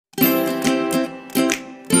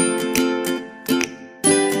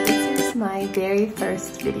my very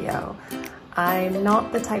first video. I'm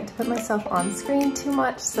not the type to put myself on screen too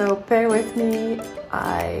much, so bear with me.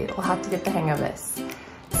 I will have to get the hang of this.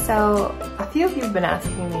 So a few of you have been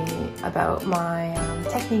asking me about my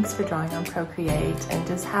techniques for drawing on Procreate and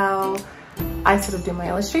just how I sort of do my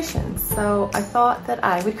illustrations. So I thought that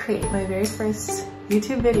I would create my very first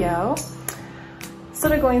YouTube video,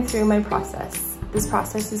 sort of going through my process. This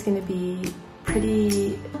process is going to be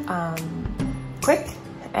pretty quick,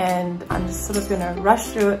 and I'm just sort of going to rush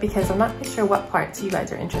through it because I'm not quite sure what parts you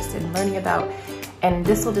guys are interested in learning about, and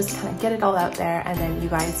this will just kind of get it all out there, and then you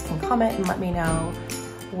guys can comment and let me know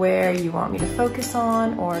where you want me to focus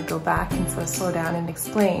on or go back and sort of slow down and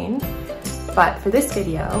explain. But for this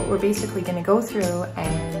video, we're basically going to go through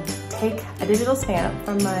and take a digital stamp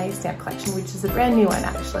from my stamp collection, which is a brand new one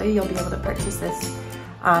actually. You'll be able to purchase this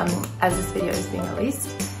as this video is being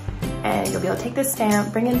released. And you'll be able to take this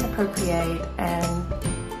stamp, bring it into Procreate,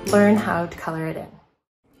 and learn how to color it in.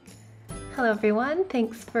 Hello everyone,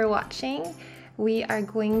 thanks for watching. We are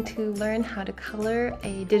going to learn how to color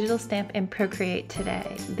a digital stamp in Procreate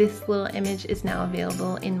today. This little image is now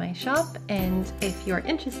available in my shop, and if you're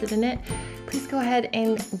interested in it, please go ahead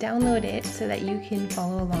and download it so that you can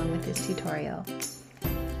follow along with this tutorial.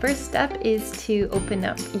 First step is to open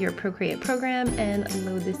up your Procreate program and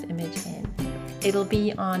load this image in. It'll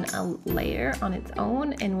be on a layer on its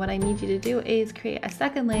own, and what I need you to do is create a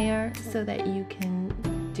second layer so that you can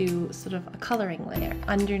do sort of a coloring layer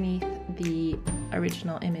underneath the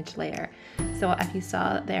original image layer. So if you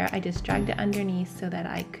saw there, I just dragged it underneath so that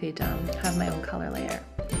I could have my own color layer.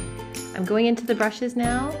 I'm going into the brushes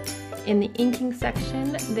now. In the inking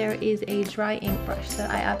section, there is a dry ink brush that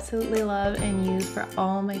I absolutely love and use for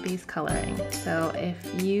all my base coloring. So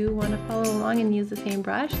if you want to follow along and use the same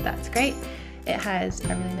brush, that's great. It has a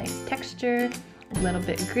really nice texture, a little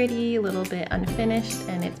bit gritty, a little bit unfinished,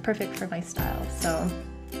 and it's perfect for my style. So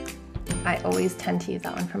I always tend to use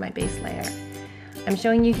that one for my base layer. I'm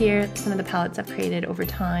showing you here some of the palettes I've created over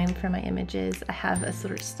time for my images. I have a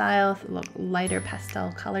sort of style, lighter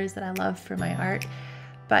pastel colors that I love for my art,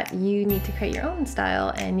 but you need to create your own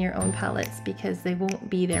style and your own palettes because they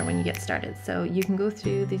won't be there when you get started. So you can go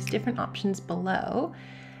through these different options below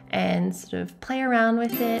and sort of play around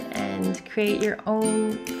with it and create your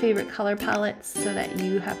own favorite color palettes so that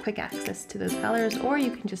you have quick access to those colors, or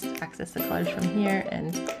you can just access the colors from here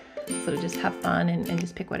and sort of just have fun and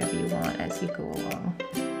just pick whatever you want as you go along.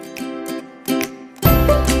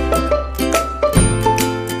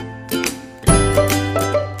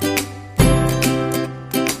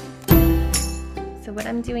 So what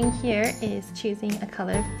I'm doing here is choosing a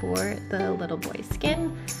color for the little boy's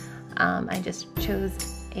skin. I just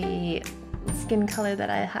chose a skin color that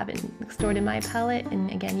I haven't stored in my palette, and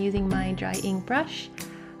again using my dry ink brush,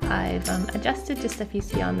 I've adjusted, just if you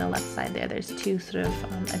see on the left side there's two sort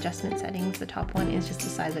of adjustment settings. The top one is just the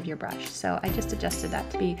size of your brush, so I just adjusted that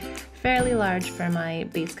to be fairly large for my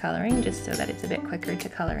base coloring, just so that it's a bit quicker to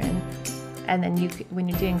color in. And then when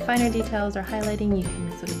you're doing finer details or highlighting, you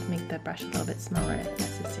can sort of make the brush a little bit smaller if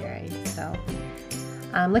necessary. So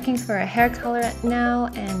I'm looking for a hair color now,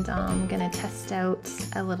 and I'm gonna test out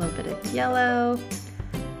a little bit of yellow.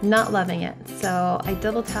 Not loving it, so I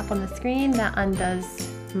double tap on the screen. That undoes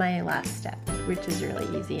my last step, which is really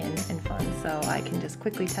easy and fun. So I can just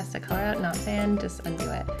quickly test a color out, not fan, just undo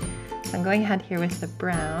it. So I'm going ahead here with the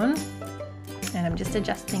brown, and I'm just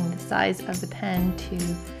adjusting the size of the pen to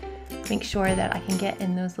make sure that I can get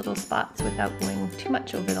in those little spots without going too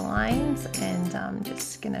much over the lines. And I'm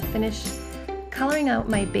just gonna finish coloring out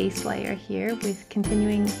my base layer here with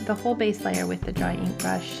continuing the whole base layer with the dry ink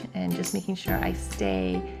brush, and just making sure I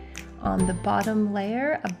stay on the bottom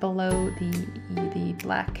layer below the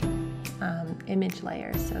black image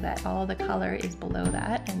layer, so that all the color is below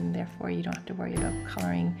that, and therefore you don't have to worry about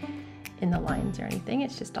coloring in the lines or anything.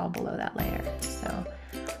 It's just all below that layer. So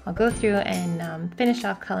I'll go through and finish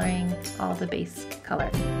off coloring all the base color.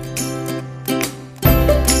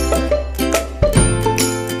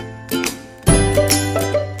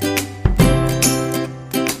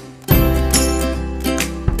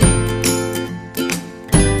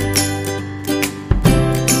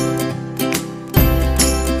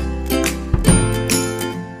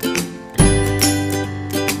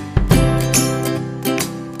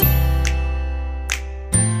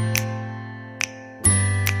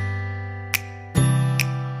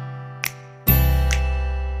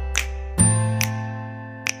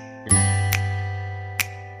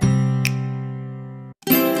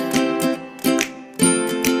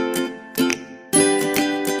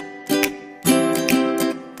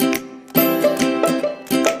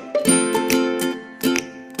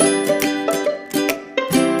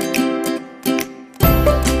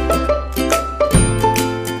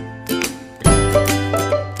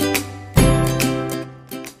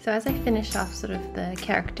 off sort of the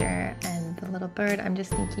character and the little bird, I'm just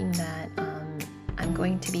thinking that I'm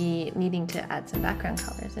going to be needing to add some background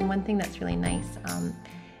colors. And one thing that's really nice,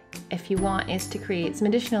 if you want, is to create some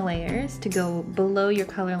additional layers to go below your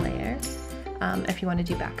color layer if you want to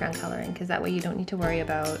do background coloring, because that way you don't need to worry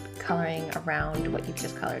about coloring around what you've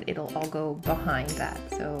just colored. It'll all go behind that.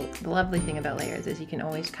 So the lovely thing about layers is you can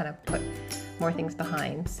always kind of put more things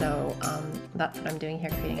behind. So that's what I'm doing here,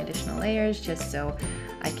 creating additional layers just so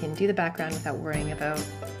I can do the background without worrying about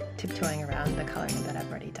tiptoeing around the coloring that I've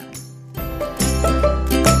already done.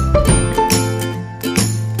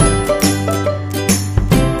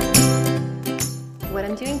 What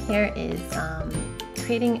I'm doing here is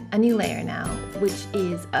creating a new layer now, which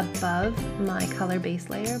is above my color base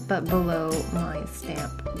layer but below my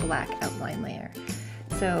stamp black outline layer.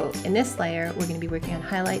 So in this layer we're going to be working on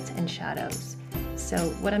highlights and shadows. So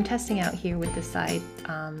what I'm testing out here with the side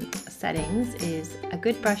settings is a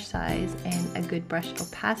good brush size and a good brush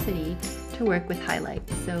opacity to work with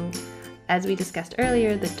highlights. So as we discussed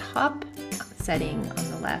earlier, the top setting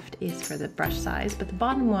on the left is for the brush size, but the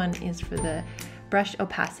bottom one is for the brush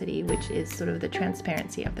opacity, which is sort of the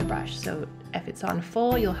transparency of the brush. So if it's on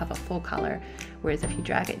full, you'll have a full color, whereas if you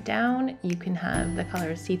drag it down, you can have the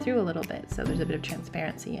color see through a little bit. So there's a bit of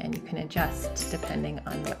transparency and you can adjust depending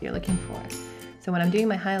on what you're looking for. So when I'm doing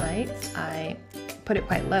my highlights, I put it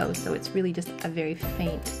quite low, so it's really just a very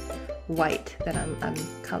faint white that I'm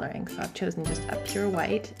coloring. So I've chosen just a pure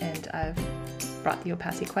white and I've brought the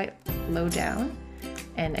opacity quite low down.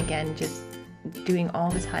 And again, just doing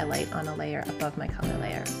all this highlight on a layer above my color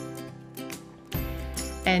layer.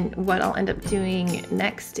 And what I'll end up doing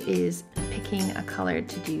next is picking a color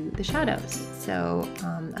to do the shadows. So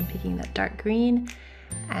I'm picking that dark green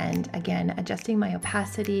and again adjusting my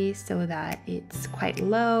opacity so that it's quite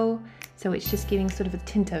low. So it's just giving sort of a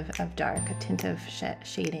tint of dark, a tint of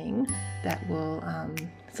shading that will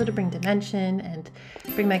sort of bring dimension and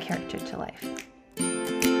bring my character to life.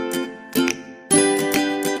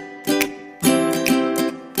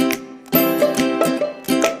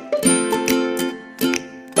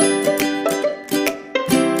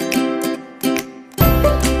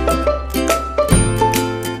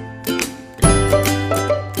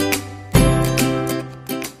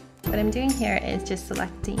 Here is just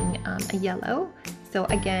selecting a yellow. So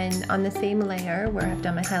again, on the same layer where I've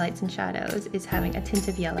done my highlights and shadows is having a tint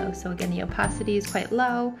of yellow. So again, the opacity is quite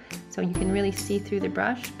low, so you can really see through the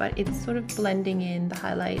brush, but it's sort of blending in the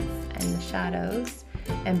highlights and the shadows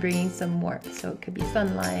and bringing some warmth. So it could be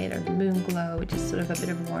sunlight or moon glow, just sort of a bit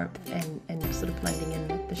of warmth and sort of blending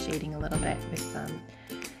in the shading a little bit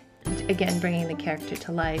with, again, bringing the character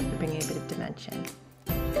to life, bringing a bit of dimension.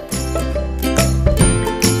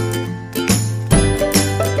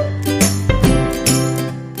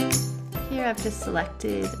 I've just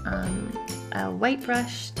selected a white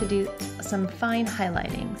brush to do some fine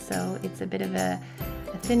highlighting. So it's a bit of a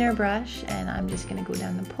thinner brush and I'm just going to go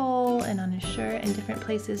down the pole and on his shirt and different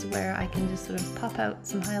places where I can just sort of pop out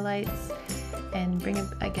some highlights and bring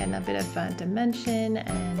again a bit of dimension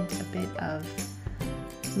and a bit of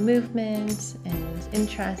movement and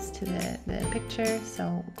interest to the picture.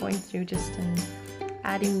 So going through just and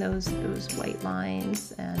adding those white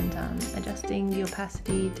lines and adjusting the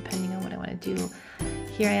opacity depending on what I want to do.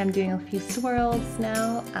 Here I am doing a few swirls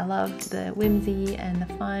now. I love the whimsy and the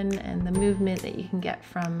fun and the movement that you can get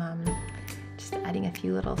from just adding a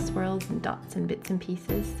few little swirls and dots and bits and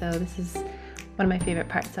pieces. So this is one of my favorite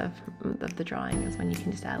parts of the drawing, is when you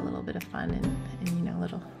can just add a little bit of fun and you know,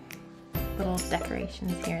 little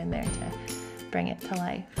decorations here and there to bring it to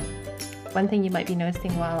life. One thing you might be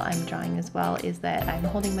noticing while I'm drawing as well is that I'm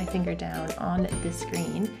holding my finger down on this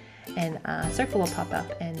screen and a circle will pop up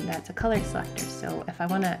and that's a color selector. So if I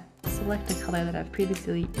want to select a color that I've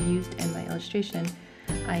previously used in my illustration,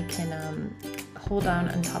 I can hold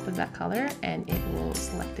on top of that color and it will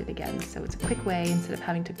select it again. So it's a quick way, instead of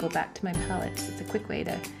having to go back to my palettes, it's a quick way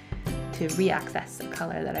to re-access a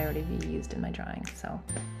color that I already used in my drawing. So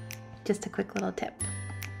just a quick little tip.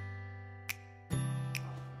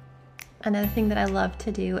 Another thing that I love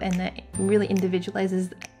to do and that really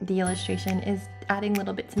individualizes the illustration is adding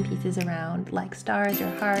little bits and pieces around, like stars or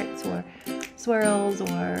hearts or swirls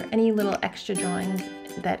or any little extra drawings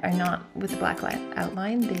that are not with the black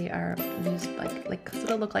outline. They are used like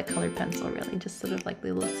sort of look like colored pencil, really, just sort of like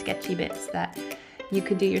little sketchy bits that you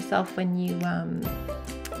could do yourself when you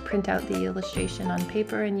print out the illustration on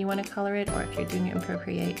paper and you want to color it, or if you're doing it in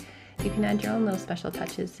Procreate. You can add your own little special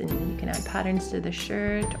touches and you can add patterns to the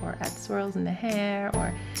shirt or add swirls in the hair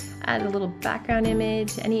or add a little background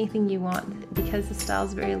image, anything you want. Because the style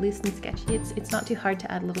is very loose and sketchy, it's not too hard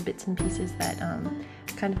to add little bits and pieces that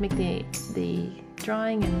kind of make the the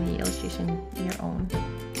drawing and the illustration your own.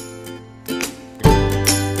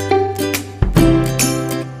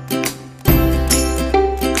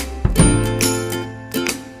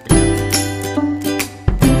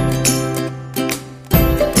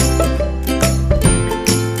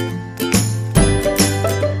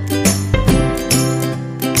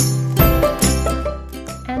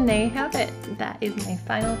 And there you have it. That is my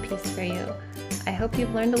final piece for you. I hope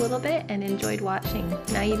you've learned a little bit and enjoyed watching.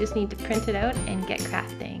 Now you just need to print it out and get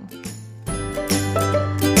crafting.